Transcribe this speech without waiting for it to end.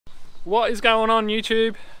What is going on,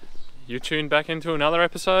 YouTube? You're tuned back into another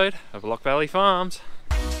episode of Lock Valley Farms.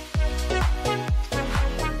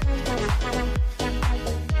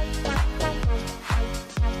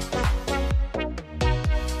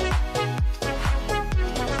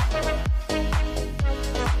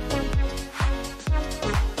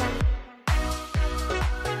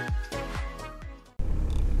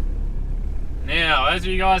 Now, as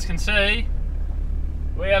you guys can see,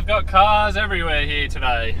 we have got cars everywhere here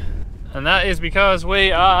today. And that is because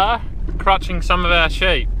we are crutching some of our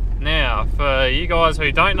sheep. Now, for you guys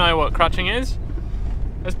who don't know what crutching is,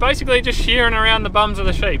 it's basically just shearing around the bums of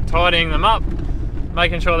the sheep, tidying them up,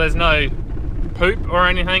 making sure there's no poop or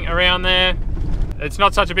anything around there. It's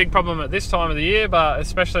not such a big problem at this time of the year, but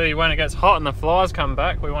especially when it gets hot and the flies come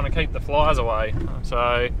back, we want to keep the flies away.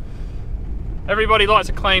 So everybody likes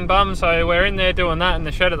a clean bum, so we're in there doing that in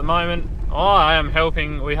the shed at the moment. I am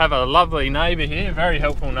helping. We have a lovely neighbour here, very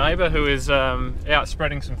helpful neighbour, who is out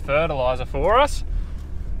spreading some fertiliser for us.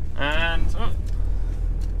 And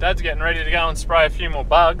Dad's getting ready to go and spray a few more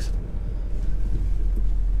bugs.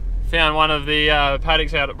 Found one of the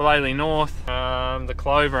paddocks out at Blaley North, the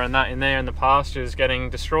clover and that in there in the pasture is getting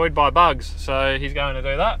destroyed by bugs, so he's going to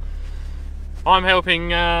do that. I'm helping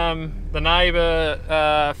the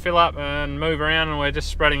neighbour fill up and move around, and we're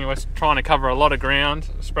trying to cover a lot of ground,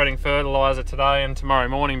 spreading fertiliser today and tomorrow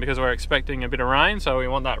morning because we're expecting a bit of rain, so we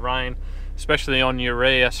want that rain, especially on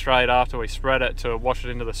urea, straight after we spread it to wash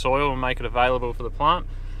it into the soil and make it available for the plant.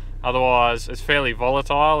 Otherwise, it's fairly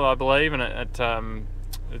volatile, I believe, and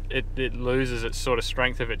it loses its sort of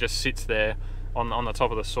strength if it just sits there on the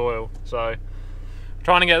top of the soil. So,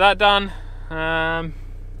 trying to get that done.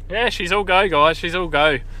 Yeah, she's all go, guys, she's all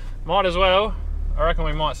go. Might as well. I reckon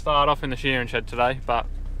we might start off in the shearing shed today, but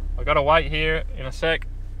I've got to wait here in a sec.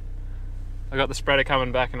 I've got the spreader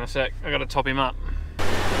coming back in a sec. I've got to top him up.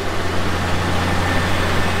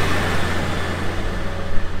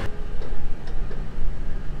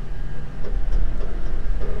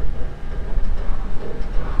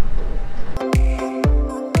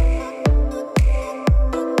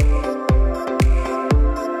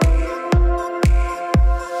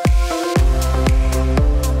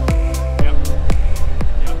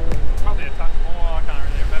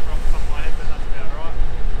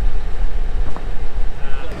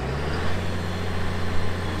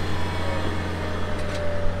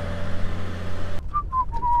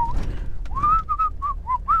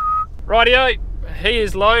 Rightio, he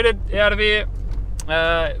is loaded out of here.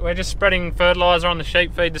 We're just spreading fertiliser on the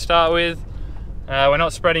sheep feed to start with. We're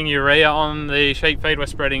not spreading urea on the sheep feed, we're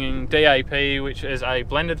spreading DAP, which is a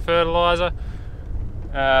blended fertiliser.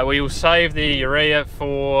 We will save the urea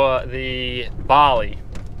for the barley.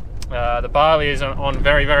 The barley is on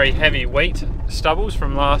very, very heavy wheat stubbles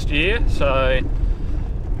from last year, so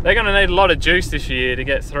they're going to need a lot of juice this year to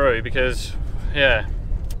get through because, yeah,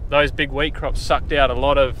 those big wheat crops sucked out a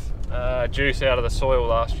lot of juice out of the soil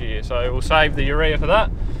last year, so we'll save the urea for that.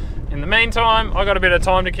 In the meantime, I've got a bit of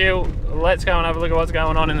time to kill. Let's go and have a look at what's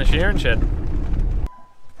going on in the shearing shed.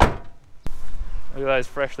 Look at those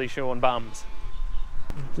freshly shorn bums.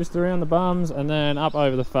 Just around the bums and then up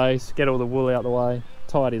over the face, get all the wool out the way,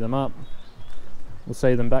 tidy them up. We'll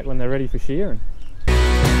see them back when they're ready for shearing.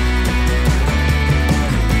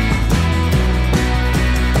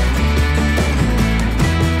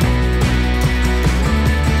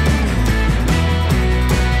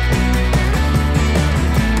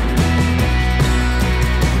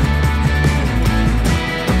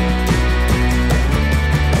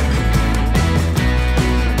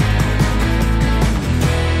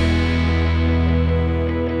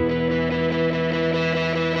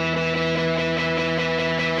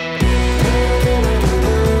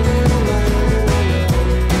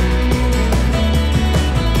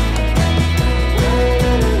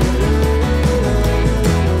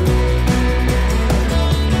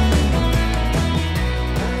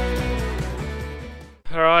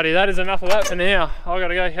 Alrighty, that is enough of that for now. I've got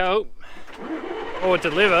to go help or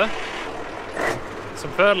deliver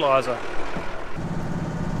some fertiliser.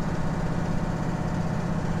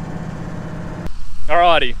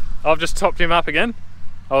 Alrighty, I've just topped him up again.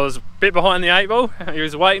 I was a bit behind the 8 ball. He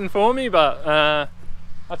was waiting for me, but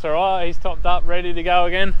that's alright. He's topped up, ready to go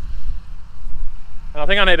again. And I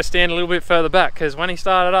think I need to stand a little bit further back because when he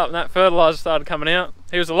started up and that fertiliser started coming out,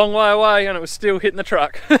 he was a long way away and it was still hitting the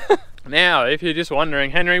truck. Now, if you're just wondering,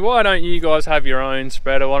 Henry, why don't you guys have your own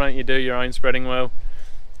spreader? Why don't you do your own spreading? Well,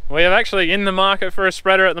 we are actually in the market for a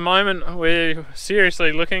spreader at the moment. We're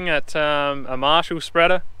seriously looking at a Marshall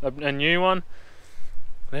spreader, a new one.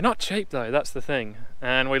 They're not cheap though, that's the thing.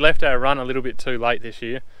 And we left our run a little bit too late this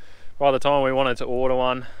year. By the time we wanted to order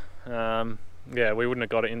one, Yeah, we wouldn't have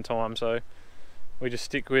got it in time, so we just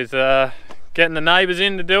stick with getting the neighbours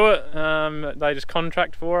in to do it. They just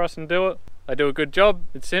contract for us and do it. They do a good job.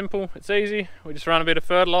 It's simple, it's easy. We just run a bit of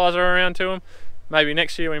fertiliser around to them. Maybe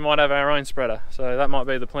next year we might have our own spreader, so that might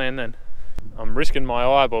be the plan then. I'm risking my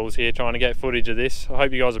eyeballs here trying to get footage of this. I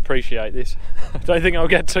hope you guys appreciate this. I don't think I'll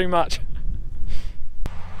get too much.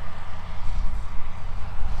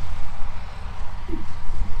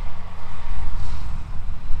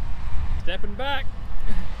 Stepping back.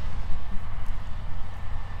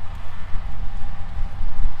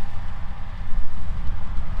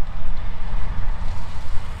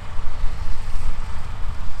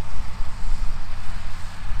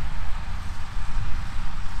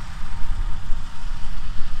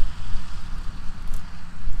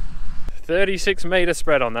 "36-metre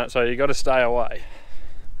spread on that, so you got to stay away.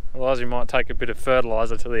 Otherwise you might take a bit of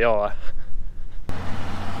fertiliser to the eye."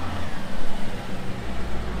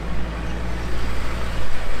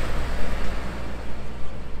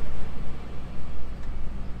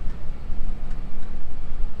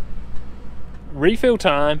 Refill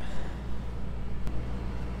time.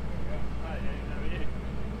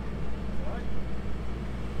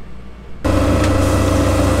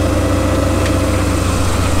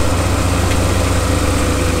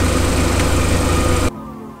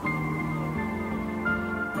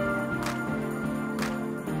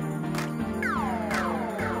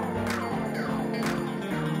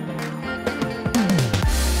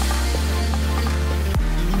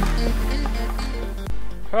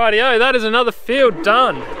 Rightio, that is another field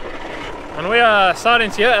done. And we are starting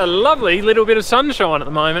to get a lovely little bit of sunshine at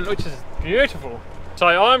the moment, which is beautiful. So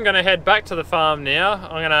I'm going to head back to the farm now.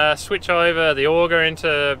 I'm going to switch over the auger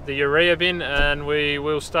into the urea bin and we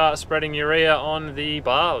will start spreading urea on the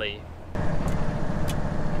barley.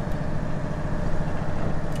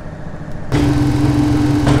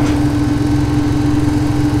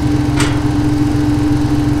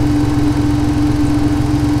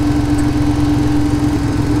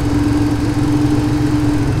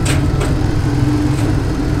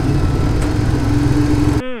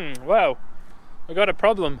 Well, we've got a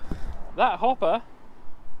problem. That hopper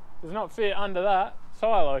does not fit under that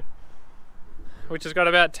silo, which has got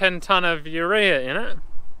about 10 tonne of urea in it.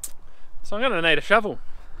 So I'm going to need a shovel.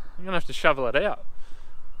 I'm going to have to shovel it out.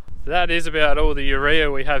 That is about all the urea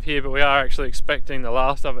we have here, but we are actually expecting the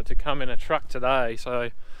last of it to come in a truck today.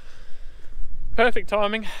 So perfect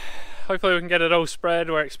timing. Hopefully we can get it all spread.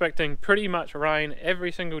 We're expecting pretty much rain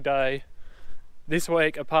every single day this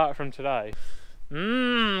week apart from today.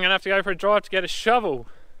 I'm gonna have to go for a drive to get a shovel.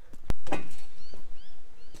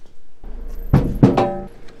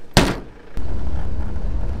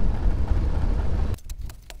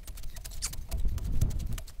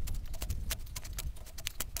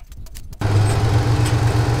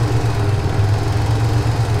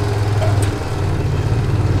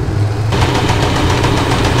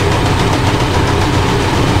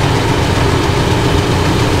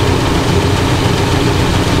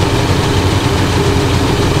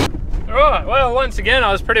 Once again,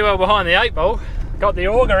 I was pretty well behind the 8 ball. Got the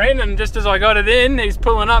auger in, and just as I got it in, he's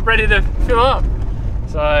pulling up ready to fill up.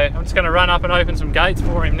 So I'm just going to run up and open some gates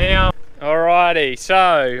for him now. Alrighty,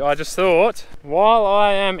 so I just thought, while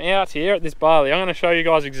I am out here at this barley, I'm going to show you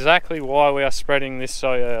guys exactly why we are spreading this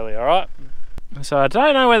so early, alright? So I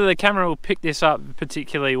don't know whether the camera will pick this up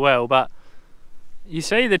particularly well, but you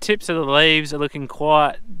see the tips of the leaves are looking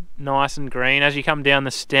quite nice and green. As you come down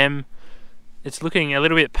the stem, it's looking a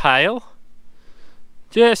little bit pale.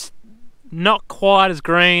 Just not quite as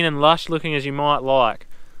green and lush looking as you might like.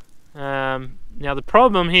 Now the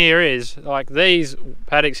problem here is, like, these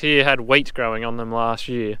paddocks here had wheat growing on them last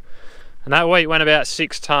year, and that wheat went about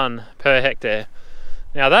 6 tonne per hectare.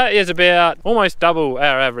 Now that is about almost double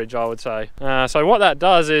our average, I would say. So what that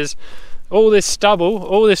does is all this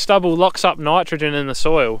stubble locks up nitrogen in the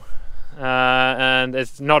soil, and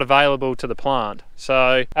it's not available to the plant.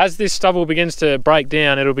 So as this stubble begins to break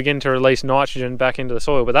down, it'll begin to release nitrogen back into the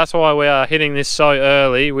soil. But that's why we are hitting this so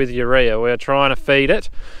early with urea. We're trying to feed it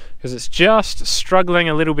because it's just struggling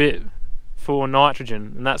a little bit for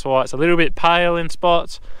nitrogen, and that's why it's a little bit pale in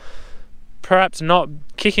spots, perhaps not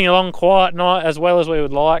kicking along quite as well as we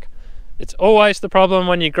would like. It's always the problem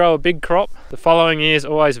when you grow a big crop. The following year is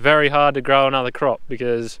always very hard to grow another crop,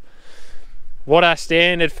 because what our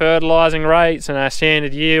standard fertilising rates and our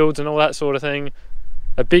standard yields and all that sort of thing,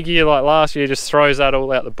 a big year like last year just throws that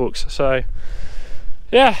all out the books. So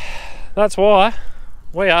yeah, that's why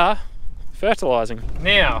we are fertilising.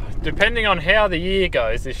 Now, depending on how the year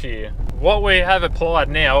goes this year, what we have applied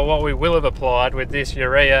now, or what we will have applied with this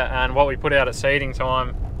urea and what we put out at seeding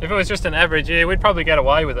time If it was just an average year, we'd probably get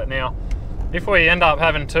away with it now. If we end up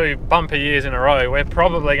having 2 bumper years in a row, we're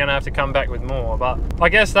probably going to have to come back with more. But I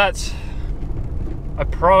guess that's a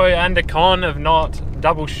pro and a con of not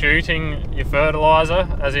double shooting your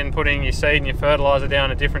fertiliser, as in putting your seed and your fertiliser down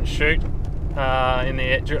a different chute on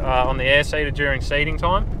the air seeder during seeding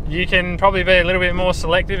time. You can probably be a little bit more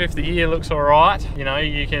selective if the year looks alright. You know,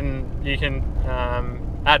 you can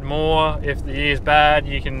add more if the year's bad.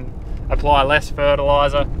 You can apply less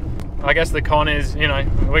fertiliser. I guess the con is, you know,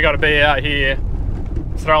 we got to be out here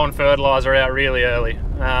throwing fertiliser out really early,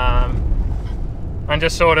 and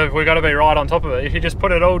just sort of, we've got to be right on top of it. If you just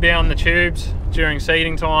put it all down the tubes during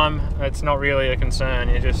seeding time, it's not really a concern.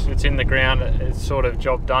 It's in the ground, it's sort of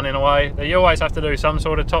job done in a way. You always have to do some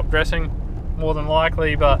sort of top dressing, more than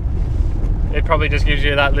likely, but it probably just gives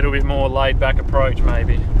you that little bit more laid back approach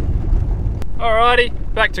maybe. Alrighty,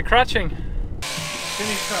 back to crutching.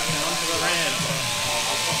 Finish crutching onto the rams.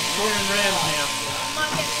 Pouring rams now.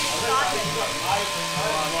 Might get too excited.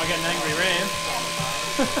 Oh, I might get an angry ram.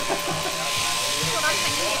 That's what I'm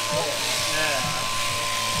thinking for. Yeah.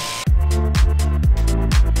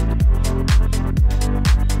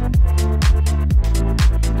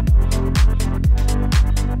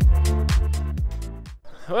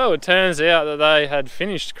 Well, it turns out that they had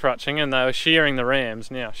finished crutching and they were shearing the rams.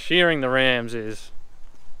 Now, shearing the rams is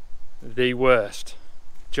the worst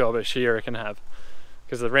job a shearer can have,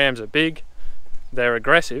 because the rams are big, they're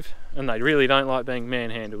aggressive, and they really don't like being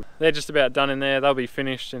manhandled. They're just about done in there. They'll be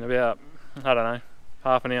finished in about, I don't know,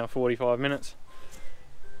 half an hour, 45 minutes.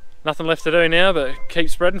 Nothing left to do now but keep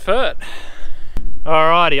spreading fert.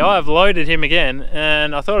 Alrighty, I've loaded him again,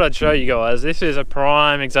 and I thought I'd show you guys. This is a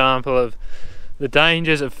prime example of the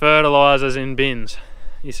dangers of fertilisers in bins.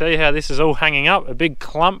 You see how this is all hanging up, a big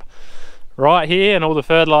clump right here, and all the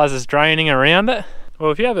fertilisers draining around it? Well,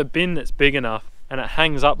 if you have a bin that's big enough and it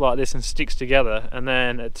hangs up like this and sticks together, and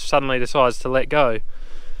then it suddenly decides to let go,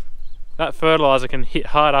 that fertiliser can hit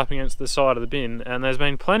hard up against the side of the bin, and there's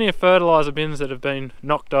been plenty of fertiliser bins that have been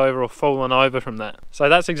knocked over or fallen over from that. So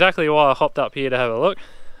that's exactly why I hopped up here to have a look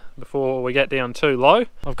before we get down too low.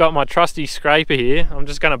 I've got my trusty scraper here. I'm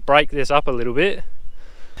just going to break this up a little bit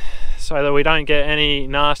so that we don't get any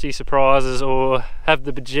nasty surprises or have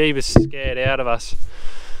the bejeebus scared out of us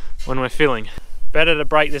when we're filling. Better to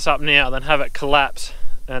break this up now than have it collapse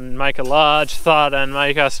and make a large thud and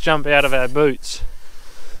make us jump out of our boots.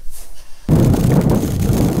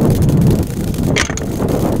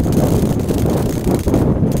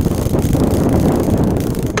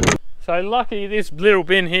 So lucky this little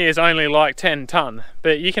bin here is only like 10 tonne,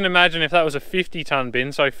 but you can imagine if that was a 50 tonne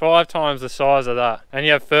bin, so 5 times the size of that, and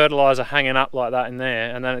you have fertiliser hanging up like that in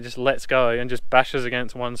there, and then it just lets go and just bashes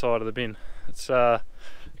against one side of the bin. It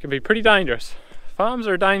can be pretty dangerous. Farms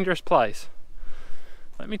are a dangerous place,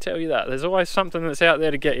 let me tell you that. There's always something that's out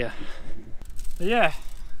there to get you. But yeah,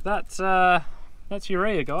 that's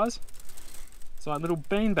urea, guys. It's like little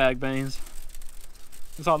beanbag beans.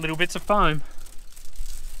 It's like little bits of foam.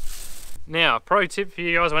 Now, pro tip for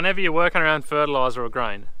you guys, whenever you're working around fertiliser or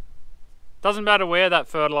grain, doesn't matter where that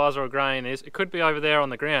fertiliser or grain is, it could be over there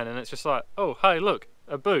on the ground, and it's just like, oh hey look,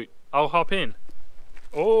 a boot, I'll hop in.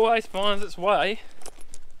 Always finds its way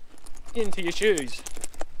into your shoes.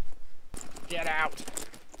 Get out.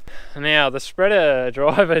 Now, the spreader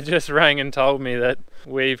driver just rang and told me that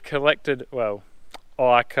we've collected, well,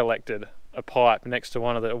 I collected a pipe next to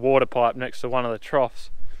a water pipe next to one of the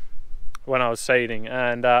troughs when I was seeding,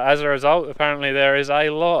 and as a result, apparently there is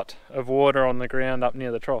a lot of water on the ground up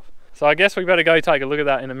near the trough. So I guess we better go take a look at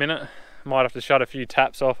that in a minute. Might have to shut a few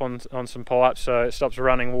taps off on some pipes so it stops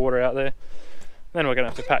running water out there. Then we're gonna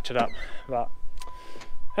have to patch it up. But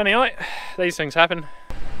anyway, these things happen.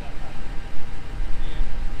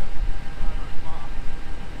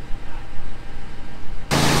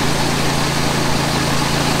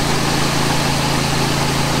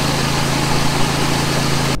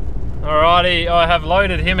 Alrighty, I have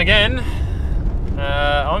loaded him again.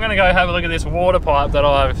 I'm going to go have a look at this water pipe that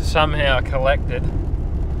I've somehow collected.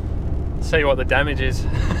 See what the damage is.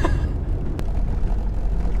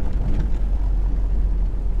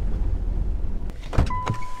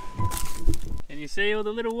 Can you see all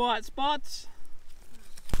the little white spots?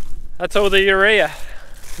 That's all the urea.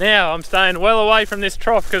 Now I'm staying well away from this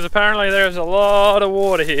trough because apparently there's a lot of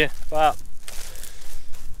water here, but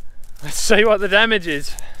let's see what the damage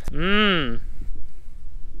is.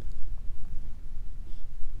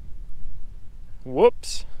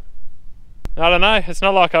 Whoops. I don't know, it's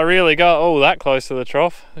not like I really got all that close to the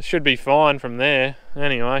trough. It should be fine from there.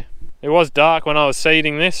 Anyway, it was dark when I was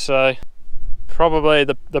seeding this, so probably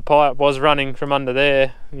the pipe was running from under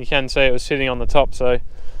there. You can see it was sitting on the top, so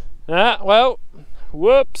Ah, well,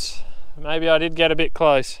 whoops. Maybe I did get a bit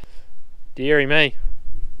close. Deary me.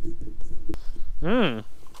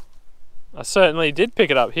 I certainly did pick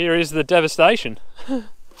it up. Here is the devastation.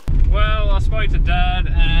 Well, I spoke to Dad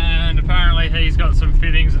and apparently he's got some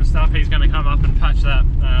fittings and stuff. He's going to come up and patch that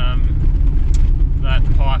that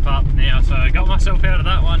pipe up now. So I got myself out of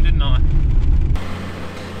that one, didn't I?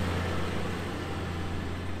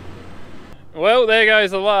 Well, there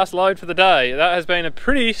goes the last load for the day. That has been a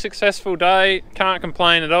pretty successful day. Can't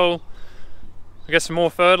complain at all. I get some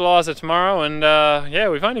more fertiliser tomorrow, and yeah,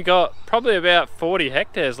 we've only got probably about 40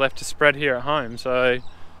 hectares left to spread here at home. So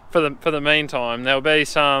for the meantime, there'll be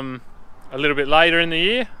some a little bit later in the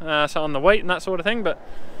year, so on the wheat and that sort of thing. But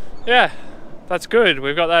yeah, that's good.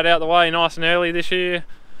 We've got that out the way nice and early this year.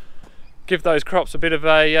 Give those crops a bit of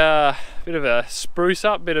a spruce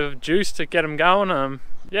up, bit of juice to get them going.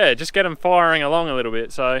 Yeah, just get them firing along a little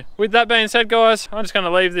bit. So with that being said, guys, I'm just going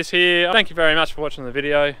to leave this here. Thank you very much for watching the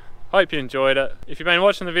video. Hope you enjoyed it. If you've been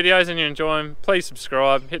watching the videos and you enjoy them, please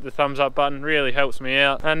subscribe, hit the thumbs up button, really helps me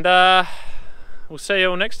out. And we'll see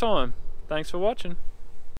you all next time. Thanks for watching.